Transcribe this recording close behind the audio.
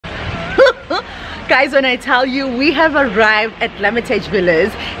Guys, when I tell you we have arrived at Hermitage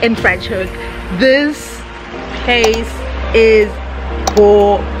Villas in Franschhoek, this place is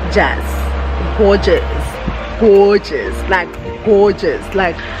gorgeous, gorgeous, like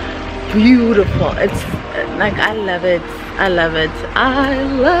beautiful. It's like I love it.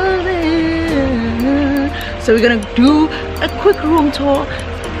 So we're gonna do a quick room tour,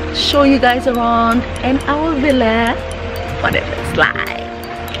 show you guys around in our villa, whatever it's like.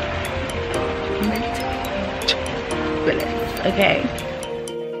 Okay.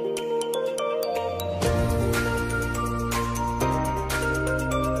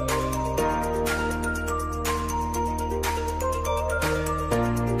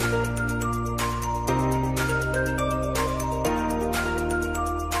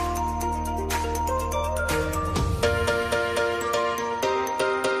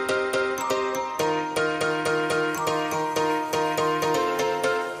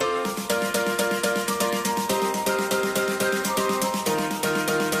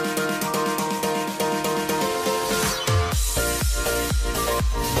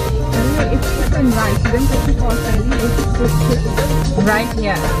 Right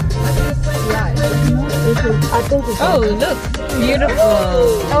here. Oh, look, beautiful.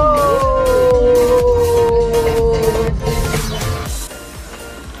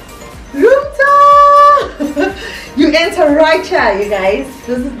 Room tour. You enter right here, you guys.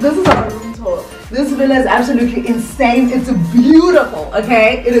 This is our room tour. This villa is absolutely insane. It's beautiful.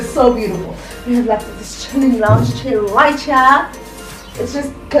 Okay, it is so beautiful. We have like this chilling lounge chair right here. It's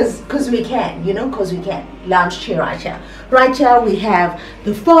just because we can, you know, because we can. Lounge chair right here. Right here we have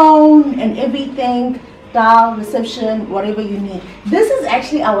the phone and everything, dial, reception, whatever you need. This is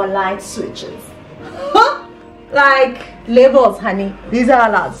actually our light switches. Like levels, honey. These are our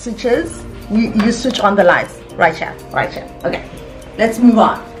light switches. You switch on the lights right here. Okay, let's move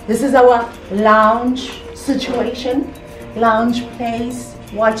on. This is our lounge situation. Lounge place,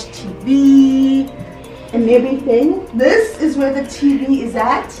 watch TV and everything. This is where the TV is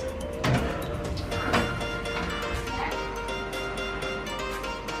at.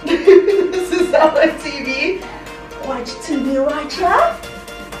 This is our TV. Watch TV right here.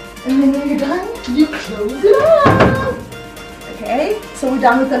 And then when you're done, you close it up. Okay, so we're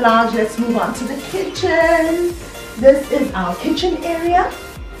done with the lounge. Let's move on to the kitchen. This is our kitchen area.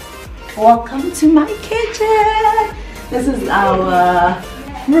 Welcome to my kitchen. This is our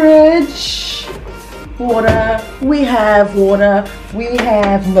fridge. Water, we have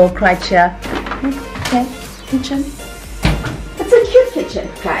milk right here. Okay, kitchen. It's a cute kitchen,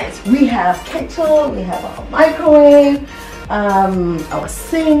 guys. We have kettle, we have our microwave, our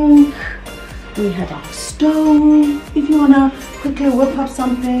sink, we have our stove. If you wanna quickly whip up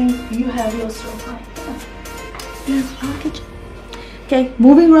something, you have your stove right here. Here's our kitchen. Okay,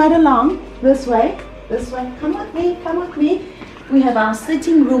 moving right along this way. Come with me. We have our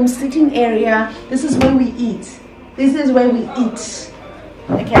sitting room, sitting area. This is where we eat. Okay, this is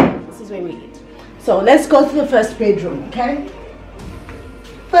where we eat. So let's go to the first bedroom, okay?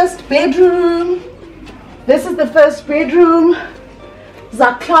 First bedroom. This is the first bedroom. There's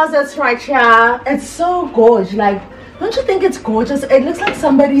our closets right here. It's so gorgeous. Like, don't you think it's gorgeous? It looks like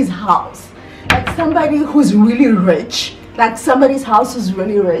somebody's house. Like somebody who's really rich. Like somebody's house is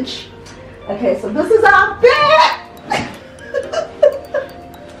really rich. Okay, so this is our bed.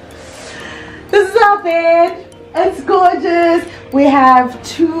 This is our bed. It's gorgeous. We have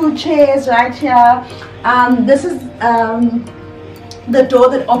 2 chairs right here. This is the door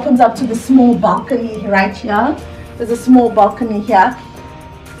that opens up to the small balcony right here. There's a small balcony here.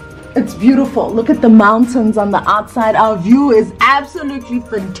 It's beautiful. Look at the mountains on the outside. Our view is absolutely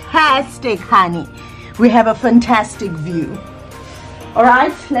fantastic, honey. We have a fantastic view. All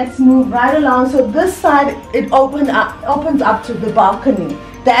right, let's move right along. So this side, it opens up to the balcony,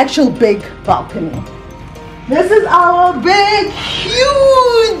 the actual big balcony. This is our big,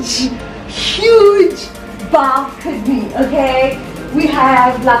 huge balcony. Okay, we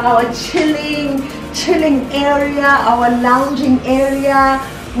have like our chilling area, our lounging area.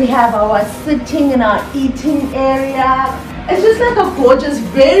 We have our sitting and our eating area. It's just like a gorgeous,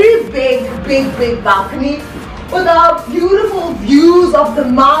 very big balcony with our beautiful views of the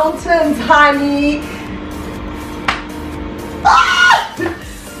mountains, honey.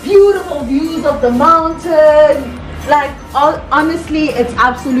 Beautiful views of the mountain. Like, honestly, it's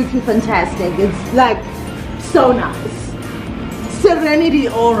absolutely fantastic. It's like so nice. Serenity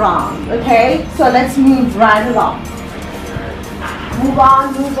all around. Okay, so let's move right along. Move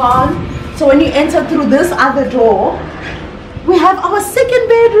on. So when you enter through this other door, we have our second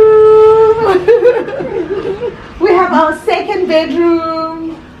bedroom. We have our second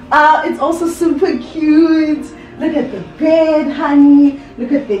bedroom. It's also super cute. Look at the bed, honey.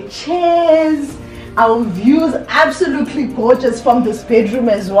 Look at the chairs. Our view is absolutely gorgeous from this bedroom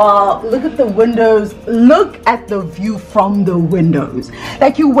as well. Look at the windows. Look at the view from the windows.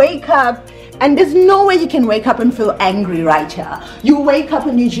 Like you wake up and there's no way you can wake up and feel angry right here. You wake up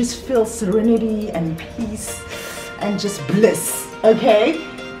and you just feel serenity and peace and just bliss. Okay?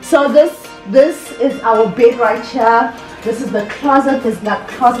 So this is our bed right here. This is the closet. There's that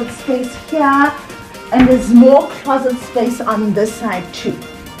closet space here. And there's more closet space on this side too.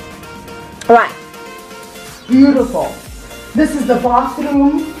 Right. Beautiful. This is the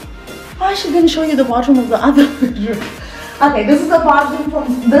bathroom. I actually didn't show you the bathroom of the other bedroom. Okay, this is the bathroom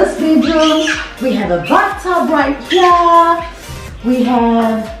from this bedroom. We have a bathtub right here. We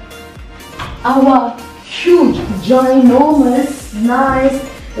have our huge, ginormous, nice.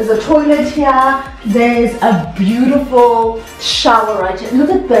 There's a toilet here. There's a beautiful shower right here. Look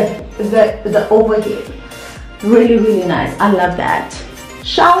at the overhead. Really, really nice. I love that.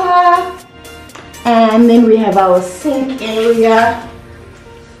 Shower. And then we have our sink area.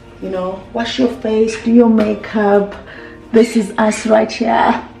 You know, wash your face, do your makeup. This is us right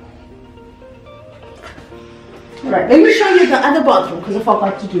here. Alright, let me show you the other bathroom because I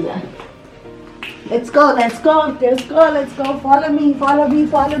forgot to do that. Let's go, let's go, let's go, let's go. Follow me, follow me,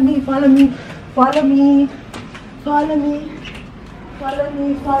 follow me, follow me, follow me, follow me, follow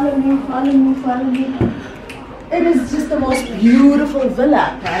me, follow me, follow me, follow me. It is just the most beautiful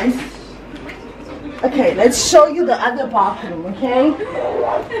villa, guys. Okay, let's show you the other bathroom, okay?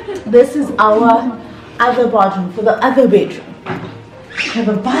 This is our other bathroom for the other bedroom. We have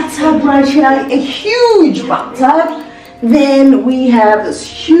a bathtub right here, a huge bathtub. Then we have this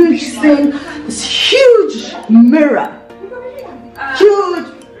huge sink, this huge mirror. Huge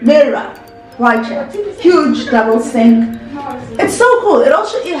mirror right here. Huge double sink. It's so cool.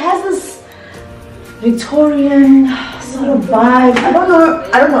 It has this Victorian sort of vibe. I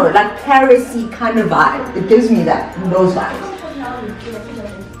don't know, like Paris-y kind of vibe. It gives me those vibes.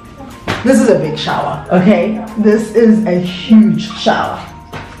 This is a big shower, okay? This is a huge shower.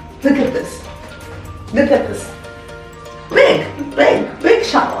 Look at this. Look at this. Big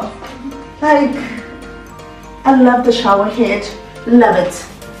shower. Like, I love the shower head. Love it.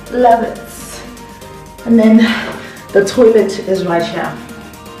 Love it. And then the toilet is right here.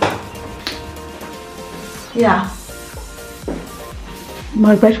 Yeah.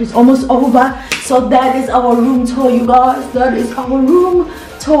 My battery is almost over. So that is our room tour, you guys. That is our room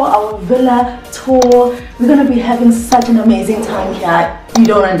tour, our villa tour. We're gonna be having such an amazing time here. You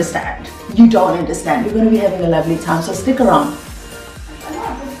don't understand. You don't understand. We're gonna be having a lovely time. So stick around.